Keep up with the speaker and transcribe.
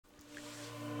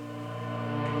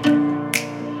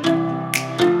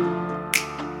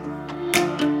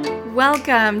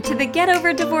Welcome to the Get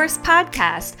Over Divorce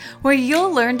podcast, where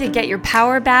you'll learn to get your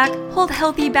power back, hold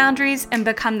healthy boundaries, and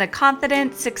become the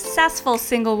confident, successful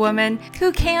single woman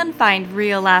who can find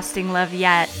real lasting love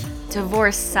yet.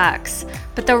 Divorce sucks,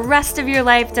 but the rest of your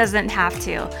life doesn't have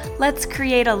to. Let's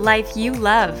create a life you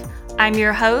love. I'm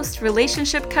your host,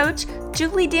 relationship coach,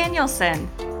 Julie Danielson.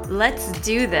 Let's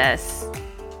do this.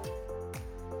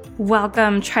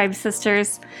 Welcome, Tribe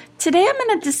Sisters. Today I'm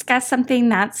going to discuss something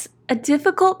that's a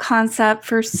difficult concept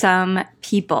for some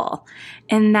people,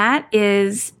 and that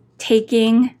is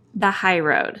taking the high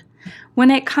road. When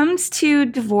it comes to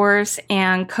divorce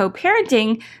and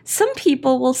co-parenting, some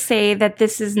people will say that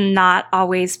this is not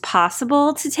always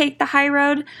possible to take the high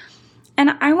road,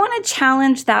 and I want to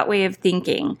challenge that way of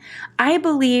thinking. I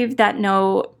believe that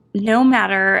no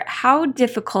matter how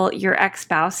difficult your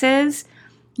ex-spouse is,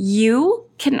 you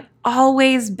can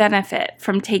always benefit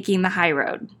from taking the high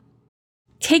road.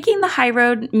 Taking the high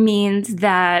road means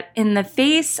that in the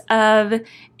face of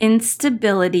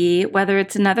instability, whether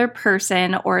it's another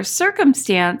person or a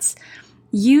circumstance,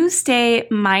 you stay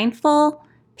mindful,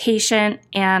 patient,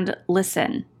 and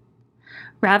listen.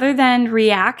 Rather than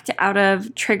react out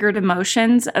of triggered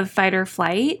emotions of fight or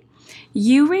flight,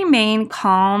 you remain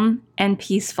calm and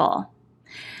peaceful.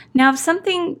 Now, if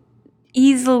something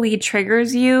easily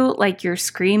triggers you, like you're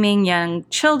screaming young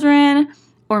children,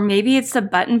 or maybe it's the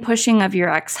button pushing of your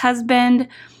ex-husband,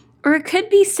 or it could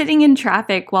be sitting in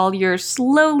traffic while you're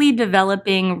slowly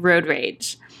developing road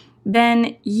rage,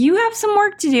 then you have some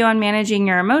work to do on managing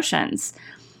your emotions.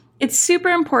 It's super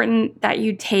important that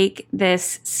you take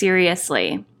this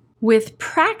seriously. With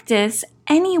practice,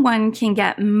 anyone can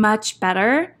get much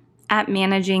better at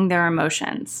managing their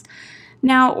emotions.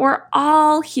 Now, we're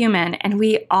all human and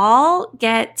we all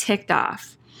get ticked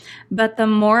off. But the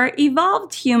more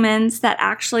evolved humans that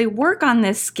actually work on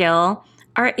this skill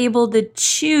are able to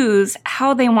choose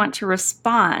how they want to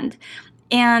respond.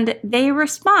 And they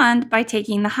respond by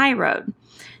taking the high road.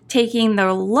 Taking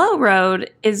the low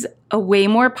road is a way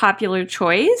more popular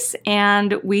choice,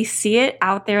 and we see it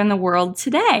out there in the world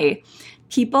today.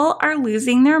 People are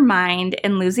losing their mind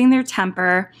and losing their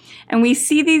temper, and we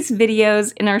see these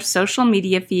videos in our social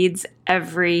media feeds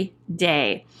every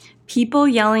day. People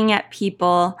yelling at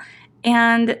people,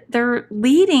 and they're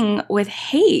leading with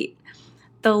hate.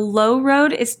 The low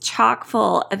road is chock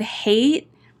full of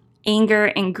hate, anger,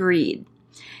 and greed.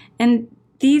 And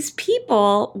these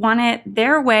people want it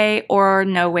their way or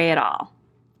no way at all.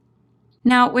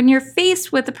 Now, when you're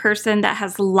faced with a person that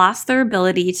has lost their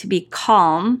ability to be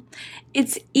calm,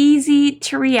 it's easy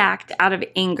to react out of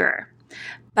anger.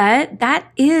 But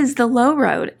that is the low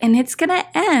road, and it's going to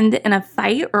end in a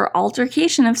fight or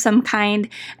altercation of some kind,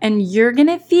 and you're going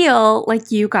to feel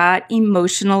like you got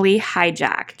emotionally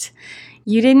hijacked.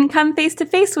 You didn't come face to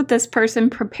face with this person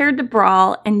prepared to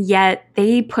brawl, and yet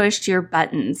they pushed your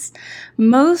buttons.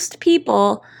 Most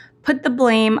people put the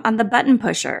blame on the button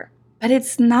pusher, but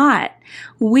it's not.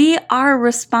 We are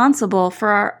responsible for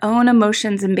our own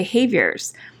emotions and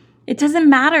behaviors. It doesn't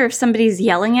matter if somebody's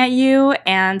yelling at you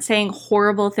and saying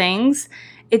horrible things.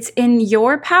 It's in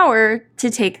your power to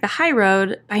take the high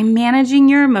road by managing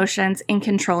your emotions and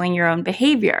controlling your own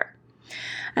behavior.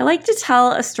 I like to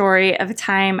tell a story of a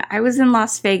time I was in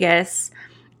Las Vegas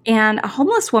and a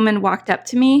homeless woman walked up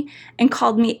to me and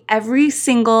called me every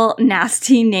single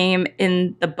nasty name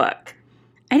in the book.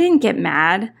 I didn't get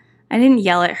mad. I didn't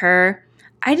yell at her.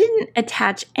 I didn't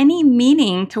attach any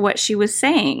meaning to what she was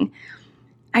saying.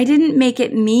 I didn't make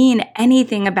it mean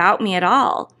anything about me at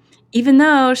all, even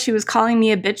though she was calling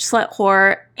me a bitch, slut,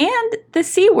 whore, and the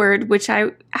C word, which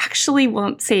I actually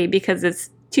won't say because it's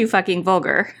too fucking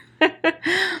vulgar.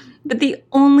 But the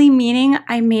only meaning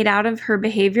I made out of her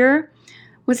behavior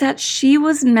was that she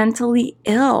was mentally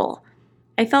ill.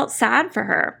 I felt sad for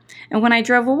her. And when I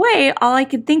drove away, all I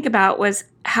could think about was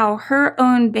how her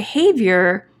own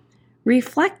behavior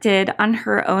reflected on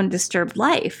her own disturbed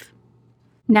life.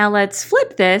 Now let's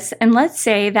flip this and let's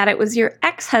say that it was your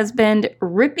ex-husband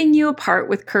ripping you apart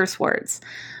with curse words.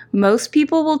 Most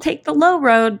people will take the low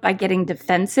road by getting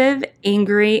defensive,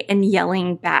 angry, and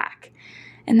yelling back.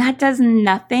 And that does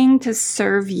nothing to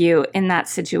serve you in that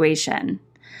situation.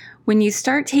 When you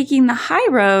start taking the high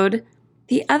road,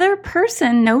 the other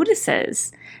person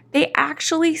notices. They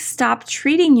actually stop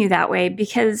treating you that way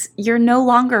because you're no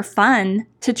longer fun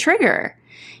to trigger.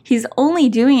 He's only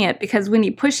doing it because when he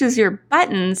pushes your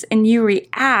buttons and you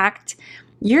react,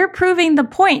 you're proving the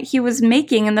point he was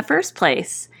making in the first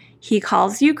place. He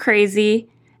calls you crazy,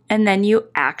 and then you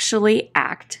actually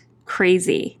act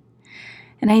crazy.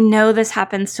 And I know this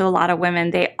happens to a lot of women.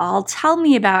 They all tell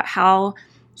me about how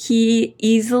He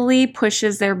easily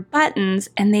pushes their buttons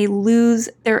and they lose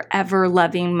their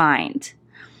ever-loving mind.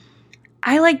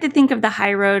 I like to think of the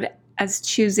high road as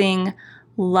choosing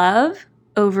love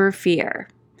over fear.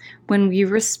 When we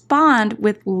respond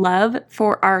with love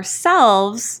for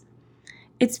ourselves,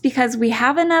 it's because we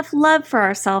have enough love for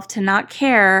ourselves to not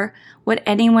care what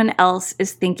anyone else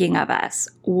is thinking of us.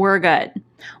 We're good.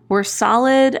 We're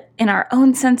solid in our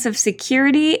own sense of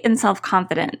security and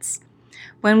self-confidence.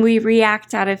 When we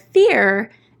react out of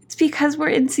fear, it's because we're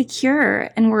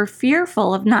insecure and we're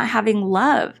fearful of not having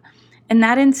love. And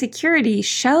that insecurity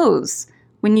shows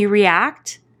when you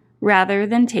react rather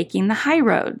than taking the high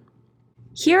road.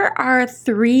 Here are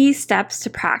 3 steps to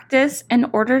practice in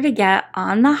order to get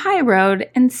on the high road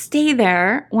and stay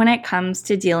there when it comes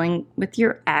to dealing with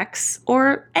your ex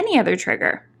or any other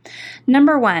trigger.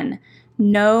 Number 1,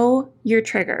 know your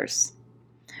triggers.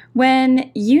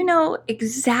 When you know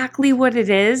exactly what it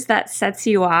is that sets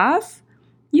you off,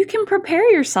 you can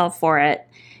prepare yourself for it.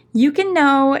 You can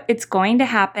know it's going to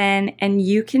happen and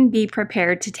you can be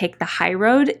prepared to take the high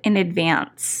road in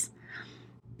advance.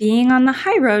 Being on the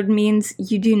high road means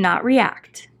you do not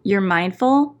react. You're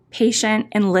mindful, patient,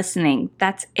 and listening.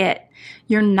 That's it.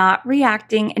 You're not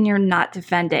reacting and you're not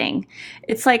defending.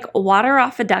 It's like water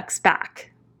off a duck's back.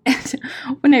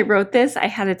 When I wrote this, I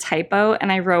had a typo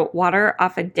and I wrote water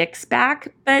off a dick's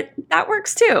back, but that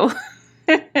works too.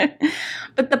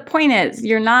 But the point is,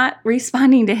 you're not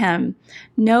responding to him.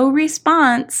 No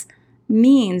response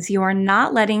means you are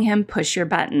not letting him push your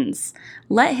buttons.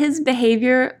 Let his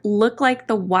behavior look like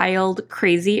the wild,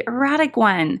 crazy, erratic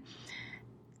one.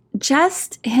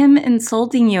 Just him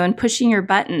insulting you and pushing your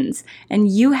buttons and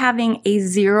you having a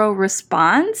 0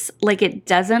 response, like it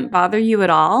doesn't bother you at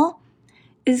all,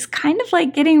 is kind of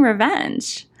like getting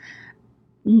revenge.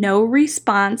 No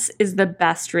response is the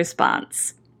best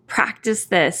response. Practice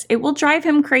this. It will drive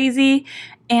him crazy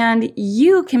and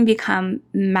you can become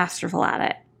masterful at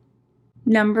it.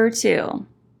 Number 2,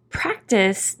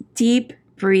 practice deep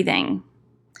breathing.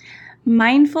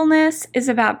 Mindfulness is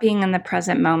about being in the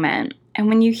present moment. And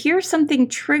when you hear something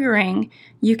triggering,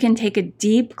 you can take a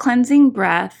deep cleansing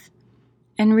breath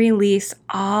and release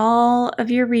all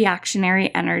of your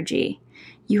reactionary energy.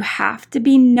 You have to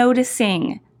be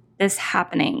noticing this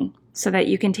happening so that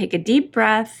you can take a deep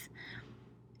breath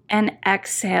and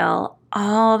exhale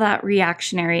all that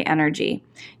reactionary energy.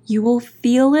 You will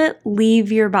feel it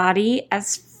leave your body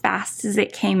as fast as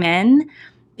it came in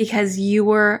because you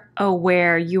were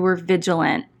aware, you were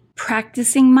vigilant.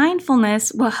 Practicing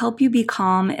mindfulness will help you be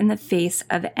calm in the face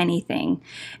of anything.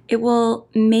 It will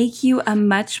make you a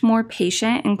much more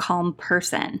patient and calm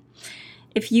person.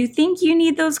 If you think you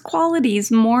need those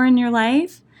qualities more in your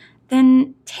life,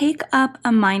 then take up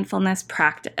a mindfulness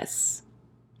practice.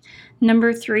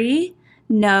 Number 3,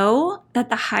 know that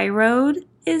the high road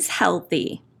is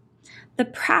healthy. The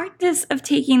practice of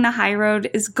taking the high road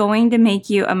is going to make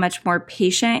you a much more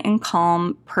patient and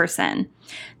calm person.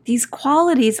 These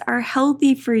qualities are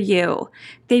healthy for you.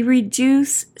 They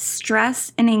reduce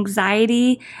stress and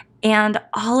anxiety and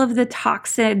all of the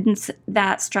toxins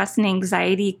that stress and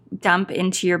anxiety dump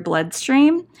into your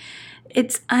bloodstream.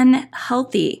 It's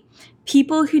unhealthy.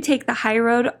 People who take the high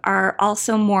road are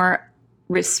also more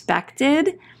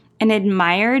respected and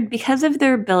admired because of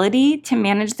their ability to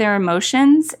manage their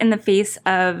emotions in the face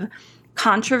of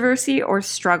controversy or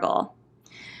struggle.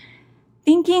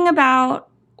 Thinking about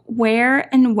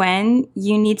where and when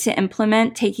you need to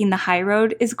implement taking the high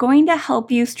road is going to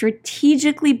help you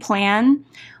strategically plan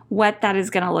what that is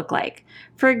going to look like.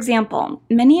 For example,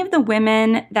 many of the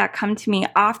women that come to me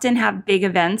often have big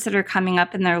events that are coming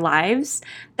up in their lives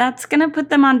that's going to put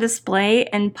them on display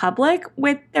in public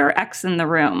with their ex in the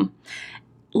room,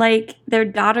 like their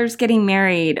daughter's getting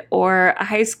married or a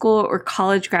high school or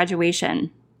college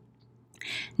graduation.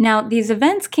 Now, these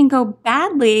events can go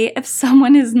badly if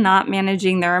someone is not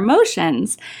managing their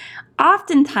emotions.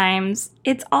 Oftentimes,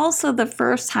 it's also the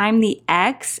first time the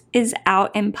ex is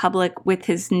out in public with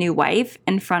his new wife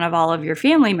in front of all of your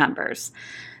family members.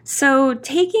 So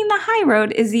taking the high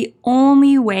road is the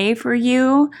only way for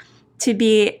you to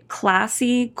be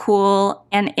classy, cool,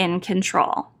 and in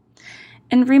control.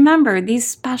 And remember, these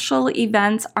special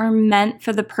events are meant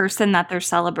for the person that they're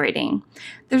celebrating.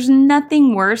 There's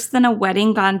nothing worse than a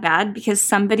wedding gone bad because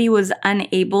somebody was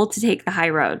unable to take the high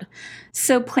road.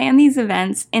 So plan these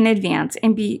events in advance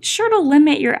and be sure to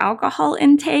limit your alcohol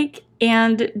intake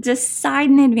and decide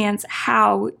in advance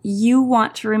how you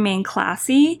want to remain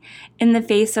classy in the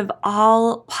face of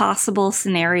all possible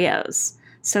scenarios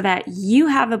so that you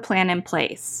have a plan in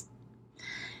place.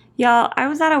 Y'all, I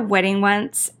was at a wedding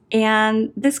once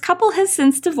And this couple has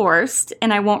since divorced,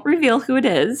 and I won't reveal who it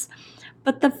is,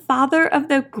 but the father of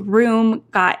the groom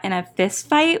got in a fist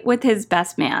fight with his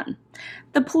best man.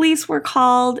 The police were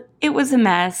called, it was a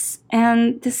mess,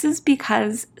 and this is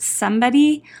because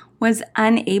somebody was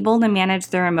unable to manage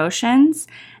their emotions,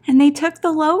 and they took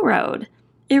the low road.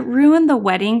 It ruined the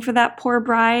wedding for that poor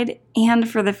bride and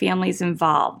for the families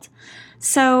involved.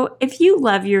 So if you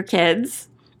love your kids,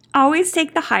 always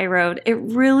take the high road. It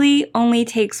really only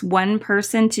takes one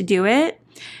person to do it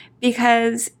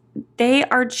because they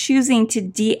are choosing to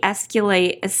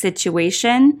de-escalate a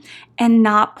situation and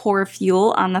not pour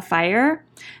fuel on the fire.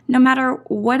 No matter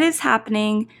what is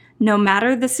happening, no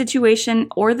matter the situation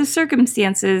or the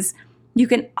circumstances, you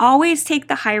can always take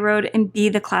the high road and be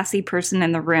the classy person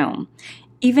in the room,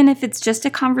 even if it's just a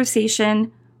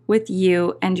conversation with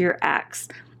you and your ex.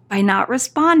 By not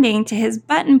responding to his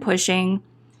button pushing,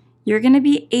 you're going to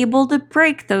be able to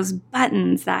break those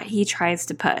buttons that he tries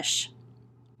to push.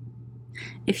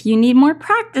 If you need more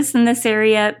practice in this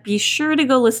area, be sure to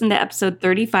go listen to episode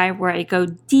 35 where I go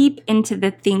deep into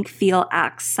the think, feel,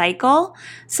 act cycle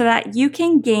so that you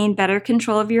can gain better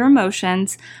control of your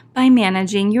emotions by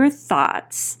managing your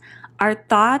thoughts. Our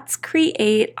thoughts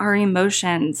create our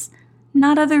emotions,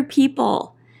 not other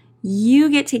people. You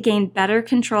get to gain better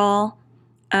control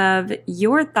of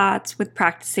your thoughts with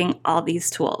practicing all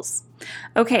these tools.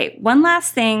 Okay, one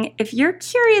last thing. If you're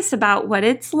curious about what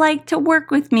it's like to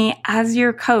work with me as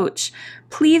your coach,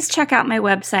 please check out my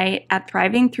website at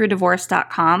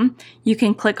thrivingthroughdivorce.com. You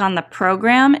can click on the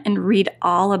program and read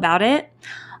all about it.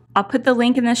 I'll put the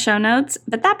link in the show notes,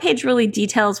 but that page really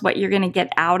details what you're going to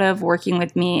get out of working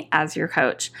with me as your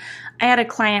coach. I had a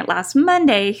client last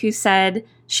Monday who said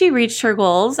she reached her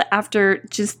goals after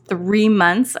just 3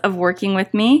 months of working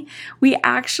with me. We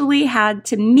actually had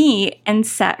to meet and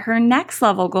set her next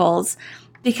level goals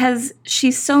because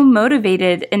she's so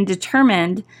motivated and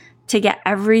determined to get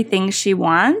everything she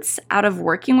wants out of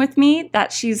working with me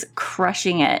that she's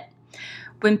crushing it.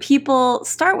 When people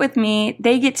start with me,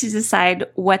 they get to decide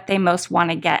what they most want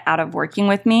to get out of working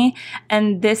with me.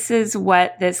 And this is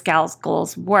what this gal's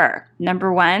goals were.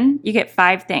 Number 1, you get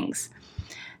 5 things.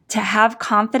 To have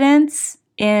confidence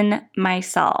in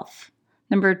myself.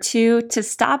 Number 2, to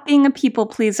stop being a people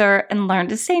pleaser and learn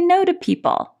to say no to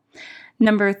people.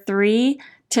 Number 3,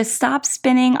 to stop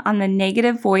spinning on the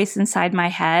negative voice inside my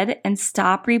head and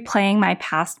stop replaying my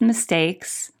past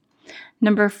mistakes.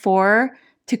 Number 4,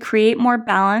 to create more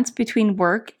balance between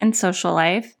work and social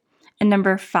life. And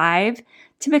number 5,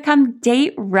 to become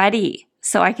date ready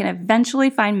so I can eventually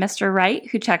find Mr. Right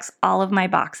who checks all of my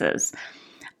boxes.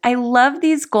 I love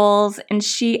these goals, and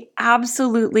she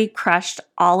absolutely crushed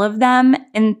all of them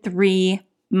in 3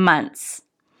 months.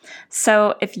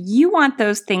 So if you want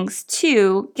those things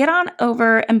too, get on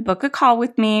over and book a call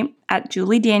with me at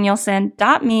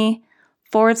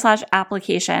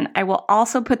juliedanielson.me/application. I will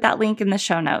also put that link in the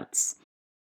show notes.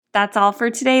 That's all for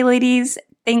today, ladies.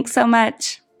 Thanks so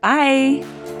much. Bye.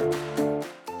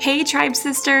 Hey, Tribe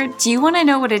Sister, do you want to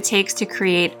know what it takes to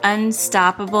create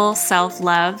unstoppable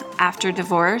self-love after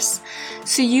divorce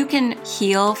so you can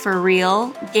heal for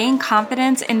real, gain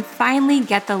confidence, and finally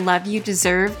get the love you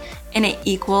deserve in an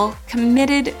equal,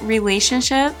 committed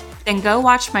relationship? Then go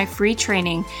watch my free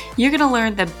training. You're going to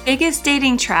learn the biggest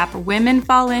dating trap women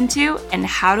fall into and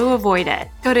how to avoid it.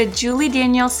 Go to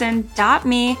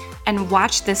juliedanielson.me and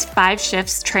watch this 5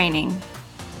 shifts training.